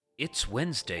It's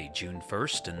Wednesday, June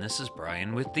 1st, and this is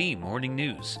Brian with the Morning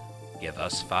News. Give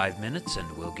us 5 minutes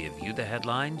and we'll give you the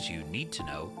headlines you need to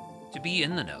know to be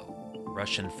in the know.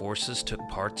 Russian forces took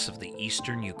parts of the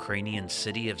eastern Ukrainian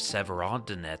city of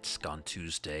Severodonetsk on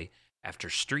Tuesday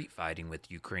after street fighting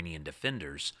with Ukrainian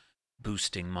defenders,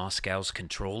 boosting Moscow's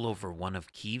control over one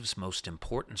of Kyiv's most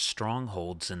important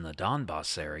strongholds in the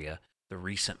Donbas area, the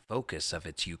recent focus of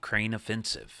its Ukraine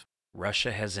offensive.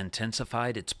 Russia has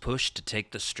intensified its push to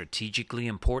take the strategically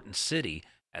important city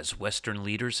as Western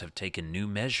leaders have taken new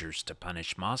measures to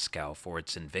punish Moscow for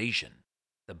its invasion.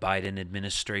 The Biden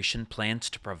administration plans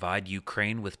to provide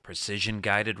Ukraine with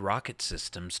precision-guided rocket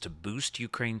systems to boost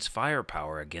Ukraine's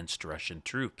firepower against Russian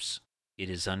troops. It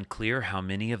is unclear how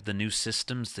many of the new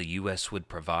systems the U.S. would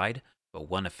provide, but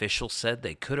one official said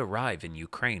they could arrive in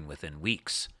Ukraine within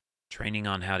weeks. Training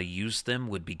on how to use them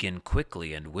would begin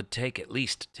quickly and would take at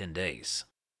least 10 days.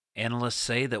 Analysts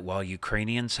say that while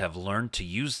Ukrainians have learned to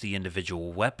use the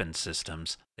individual weapon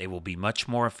systems, they will be much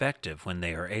more effective when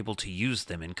they are able to use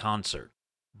them in concert.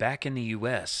 Back in the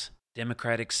U.S.,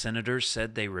 Democratic senators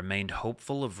said they remained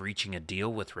hopeful of reaching a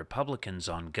deal with Republicans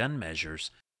on gun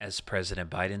measures, as President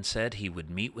Biden said he would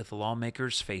meet with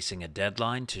lawmakers facing a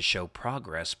deadline to show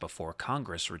progress before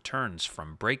Congress returns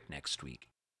from break next week.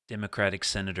 Democratic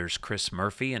Senators Chris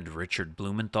Murphy and Richard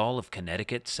Blumenthal of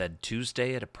Connecticut said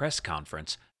Tuesday at a press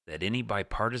conference that any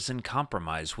bipartisan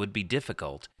compromise would be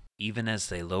difficult, even as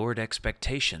they lowered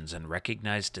expectations and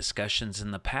recognized discussions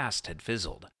in the past had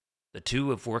fizzled. The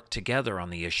two have worked together on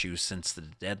the issue since the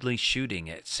deadly shooting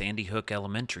at Sandy Hook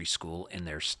Elementary School in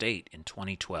their state in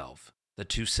 2012. The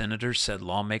two senators said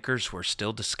lawmakers were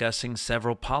still discussing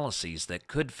several policies that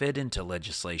could fit into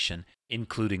legislation,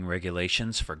 including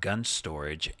regulations for gun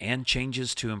storage and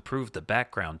changes to improve the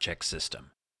background check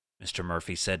system. Mr.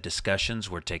 Murphy said discussions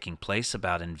were taking place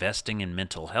about investing in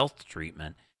mental health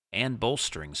treatment and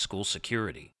bolstering school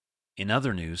security. In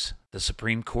other news, the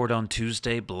Supreme Court on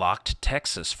Tuesday blocked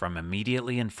Texas from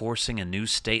immediately enforcing a new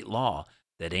state law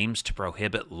that aims to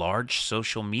prohibit large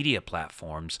social media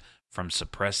platforms from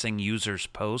suppressing users'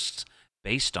 posts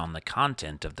based on the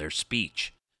content of their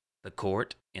speech. The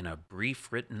court, in a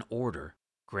brief written order,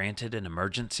 granted an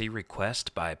emergency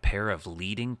request by a pair of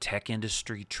leading tech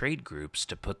industry trade groups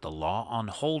to put the law on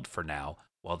hold for now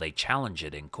while they challenge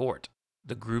it in court.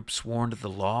 The groups warned the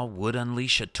law would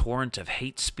unleash a torrent of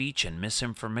hate speech and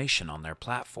misinformation on their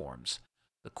platforms.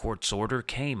 The court's order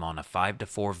came on a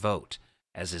 5-4 vote.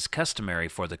 As is customary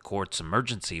for the court's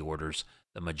emergency orders,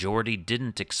 the majority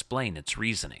didn't explain its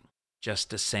reasoning.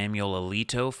 Justice Samuel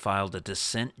Alito filed a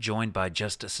dissent joined by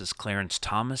Justices Clarence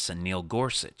Thomas and Neil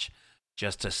Gorsuch.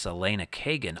 Justice Elena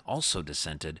Kagan also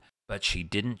dissented, but she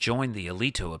didn't join the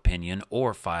Alito opinion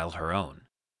or file her own.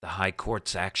 The High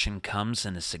Court's action comes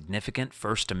in a significant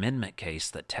First Amendment case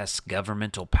that tests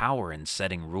governmental power in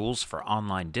setting rules for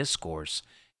online discourse,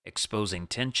 exposing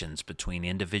tensions between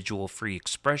individual free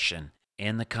expression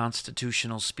and the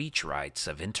constitutional speech rights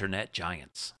of Internet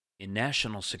giants. In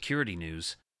national security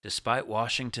news, despite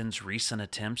Washington's recent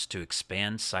attempts to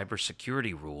expand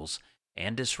cybersecurity rules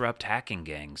and disrupt hacking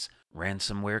gangs,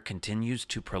 ransomware continues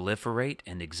to proliferate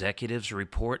and executives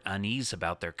report unease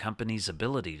about their company's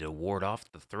ability to ward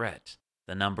off the threat.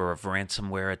 The number of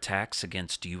ransomware attacks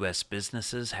against U.S.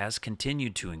 businesses has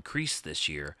continued to increase this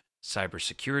year,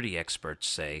 cybersecurity experts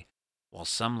say, while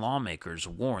some lawmakers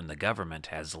warn the government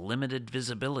has limited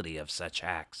visibility of such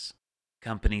acts.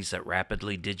 Companies that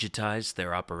rapidly digitized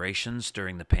their operations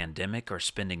during the pandemic are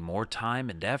spending more time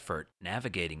and effort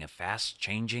navigating a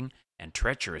fast-changing and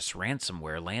treacherous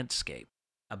ransomware landscape.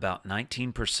 About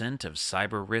 19% of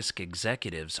cyber risk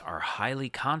executives are highly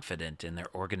confident in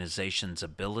their organization's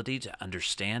ability to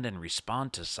understand and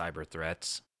respond to cyber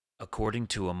threats, according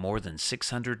to a more than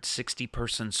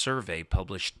 660-person survey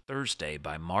published Thursday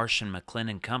by Marsh &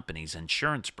 McLennan Company's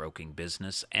insurance broking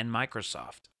business and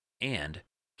Microsoft. And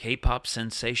K-pop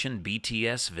sensation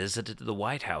BTS visited the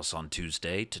White House on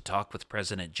Tuesday to talk with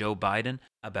President Joe Biden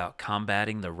about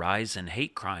combating the rise in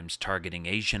hate crimes targeting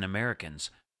Asian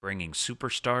Americans, bringing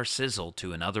superstar sizzle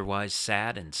to an otherwise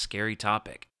sad and scary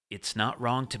topic. "It's not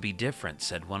wrong to be different,"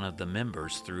 said one of the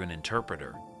members through an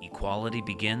interpreter. "Equality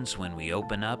begins when we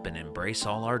open up and embrace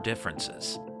all our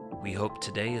differences. We hope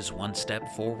today is one step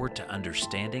forward to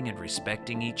understanding and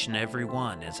respecting each and every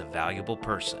one as a valuable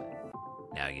person."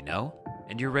 Now you know,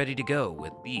 and you're ready to go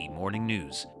with the Morning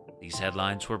News. These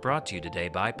headlines were brought to you today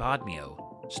by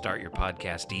Podmeo. Start your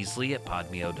podcast easily at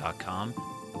podmeo.com,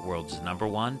 the world's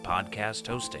 #1 podcast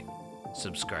hosting.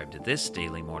 Subscribe to this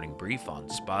daily morning brief on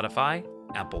Spotify,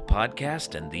 Apple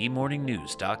Podcast, and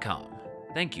themorningnews.com.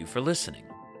 Thank you for listening.